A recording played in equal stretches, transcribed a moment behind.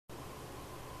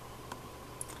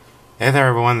Hey there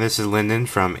everyone, this is Lyndon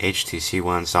from HTC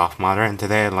One softModder, and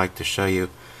today I'd like to show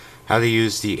you how to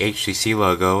use the HTC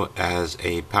logo as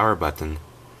a power button.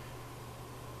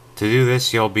 To do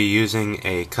this, you'll be using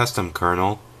a custom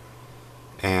kernel,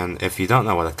 and if you don't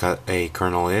know what a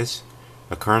kernel is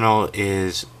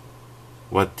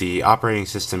what the operating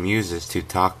system uses to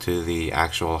talk to the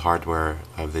actual hardware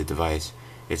of the device.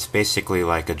 It's basically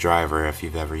like a driver if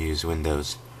you've ever used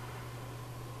Windows.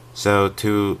 So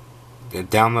to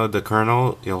download the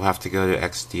kernel, you'll have to go to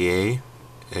XDA,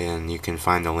 and you can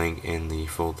find the link in the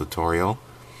full tutorial.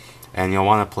 And you'll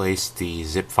want to place the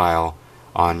zip file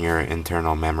on your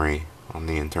internal memory, on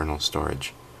the internal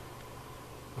storage.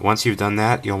 Once you've done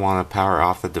that, you'll want to power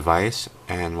off the device,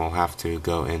 and we'll have to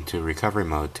go into recovery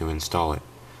mode to install it.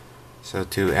 So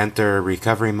to enter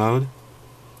recovery mode,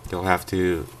 you'll have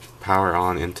to power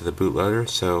on into the bootloader,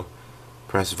 so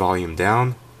press volume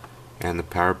down and the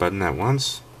power button at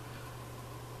once,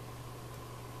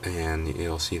 and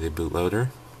you'll see the bootloader.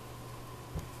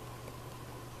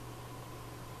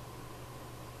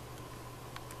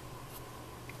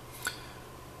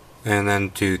 And then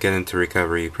to get into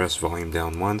recovery, press volume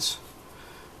down once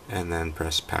and then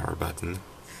press power button.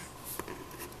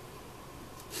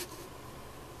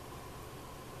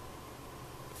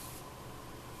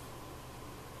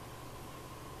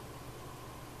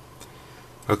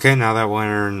 Okay, now that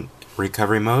we're in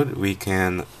recovery mode, we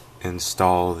can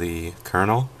install the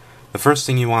kernel. The first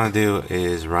thing you want to do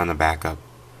is run a backup,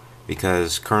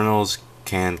 because kernels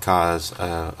can cause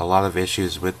a lot of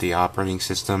issues with the operating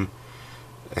system,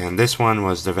 and this one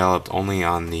was developed only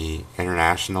on the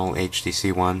international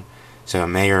HTC One, so it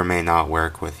may or may not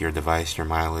work with your device. Your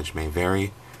mileage may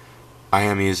vary. I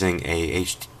am using a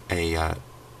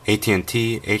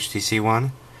AT&T HTC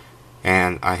One,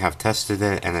 and I have tested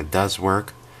it and it does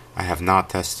work. I have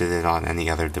not tested it on any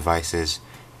other devices,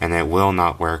 and it will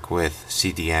not work with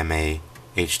CDMA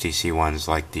HTC Ones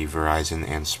like the Verizon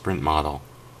and Sprint model.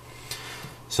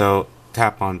 So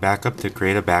tap on backup to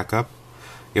create a backup.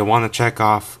 You'll want to check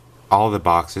off all the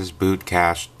boxes: boot,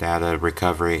 cache, data,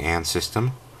 recovery, and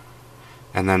system,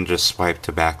 and then just swipe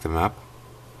to back them up.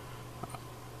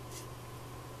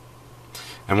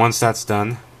 And once that's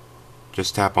done,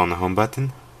 just tap on the home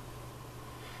button,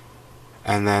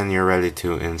 and then you're ready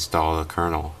to install the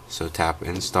kernel. So tap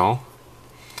install,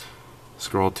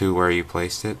 scroll to where you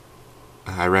placed it.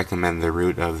 I recommend the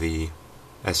root of the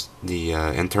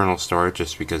internal storage,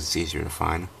 just because it's easier to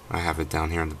find. I have it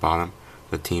down here at the bottom.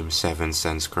 The Team 7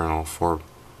 Sense kernel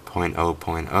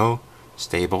 4.0.0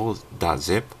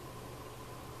 stable.zip.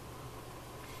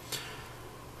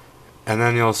 And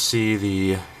then you'll see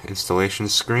the installation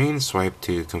screen. Swipe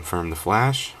to confirm the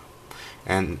flash,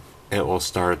 and it will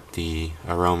start the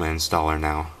Aroma installer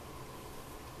now.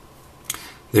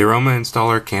 The Aroma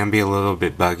installer can be a little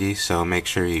bit buggy, so make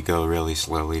sure you go really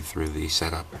slowly through the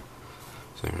setup.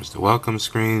 So there's the welcome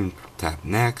screen. Tap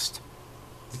next.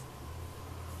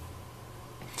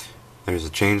 There's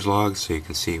a change log, so you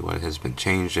can see what has been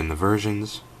changed in the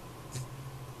versions.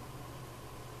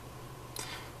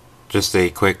 Just a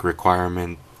quick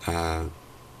requirement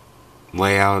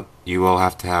layout: you will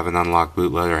have to have an unlocked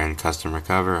bootloader and custom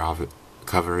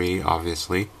recovery,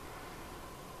 obviously.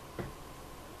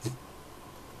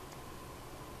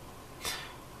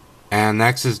 And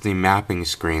next is the mapping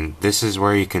screen. This is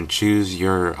where you can choose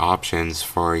your options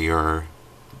for your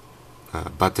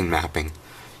button mapping.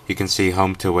 You can see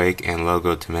home to wake and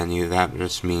logo to menu. That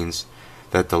just means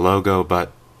that the logo,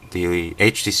 but the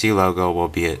HTC logo will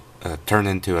be turned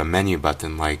into a menu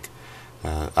button, like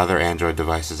other Android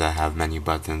devices that have menu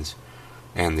buttons,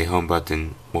 and the home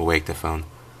button will wake the phone.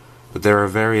 But there are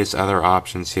various other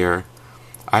options here.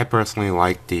 I personally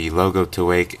like the logo to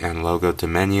wake and logo to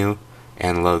menu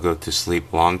and logo to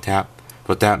sleep long tap.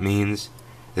 What that means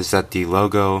is that the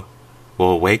logo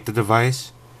will wake the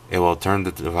device, it will turn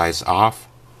the device off,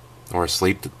 or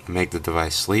make the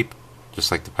device sleep,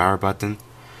 just like the power button.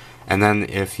 And then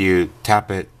if you tap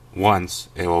it once,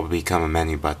 it will become a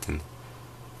menu button.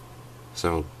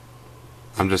 So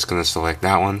I'm just going to select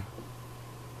that one.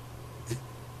 In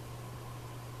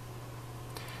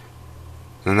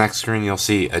the next screen, you'll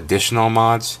see additional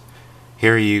mods.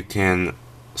 Here you can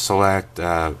select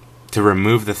to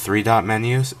remove the 3-dot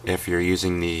menus if you're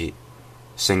using the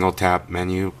single tap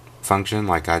menu function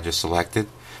like I just selected.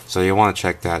 So you'll want to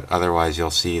check that, otherwise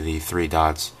you'll see the 3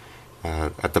 dots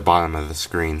at the bottom of the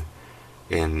screen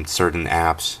in certain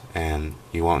apps, and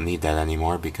you won't need that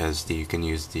anymore because you can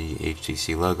use the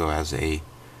HTC logo as a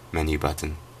menu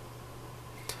button.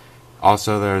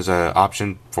 Also, there's an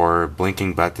option for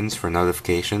blinking buttons for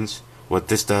notifications. What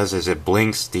this does is it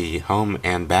blinks the home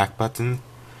and back button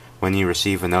when you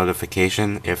receive a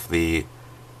notification if the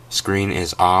screen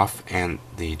is off and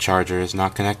the charger is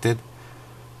not connected.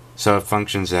 So it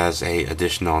functions as a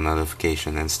additional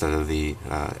notification instead of the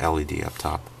LED up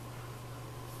top.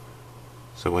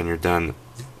 So when you're done,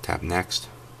 tap next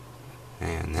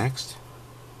and next,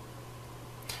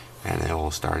 and it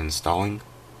will start installing.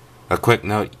 A quick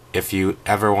note, if you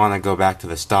ever want to go back to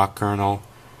the stock kernel,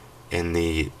 in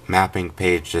the mapping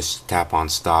page just tap on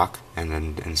stock and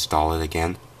then install it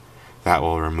again. That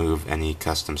will remove any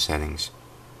custom settings.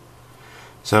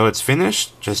 So it's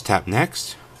finished, just tap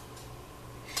next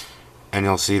and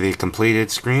you'll see the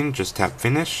completed screen. Just tap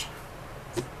finish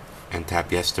and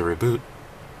tap yes to reboot.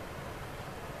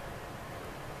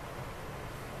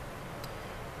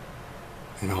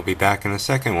 And I'll be back in a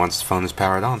second once the phone is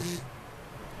powered on.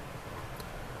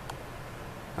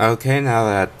 Okay, now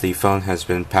that the phone has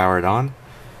been powered on,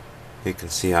 you can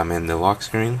see I'm in the lock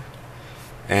screen,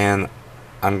 and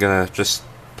I'm gonna just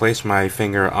place my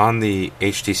finger on the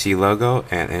HTC logo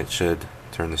and it should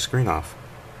turn the screen off.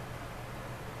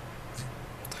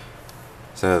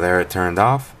 So there, it turned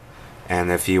off, and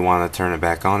if you want to turn it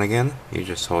back on again, you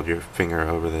just hold your finger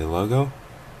over the logo.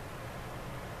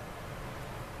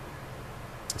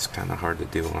 It's kind of hard to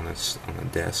do on a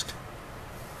desk.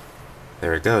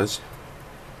 There it goes,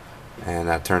 and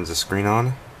that turns the screen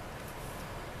on.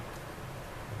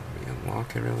 Let me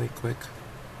unlock it really quick.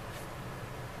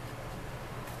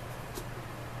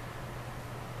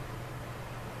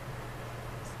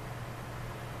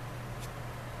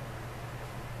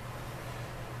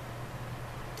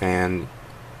 And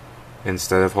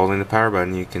instead of holding the power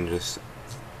button, you can just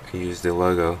use the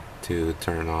logo to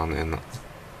turn on the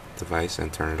device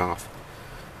and turn it off.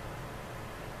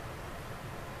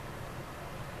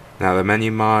 Now the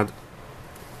menu mod,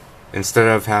 instead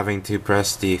of having to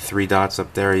press the three dots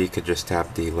up there, you could just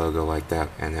tap the logo like that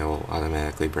and it will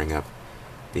automatically bring up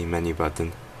the menu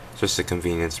button. It's just a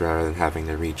convenience rather than having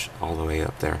to reach all the way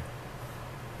up there.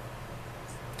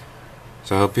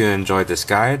 So I hope you enjoyed this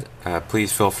guide.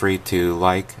 Please feel free to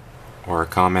like or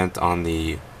comment on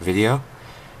the video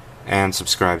and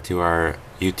subscribe to our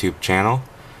YouTube channel.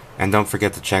 And don't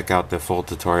forget to check out the full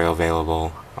tutorial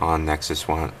available on HTC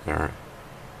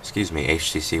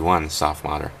One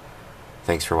softModder.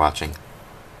 Thanks for watching.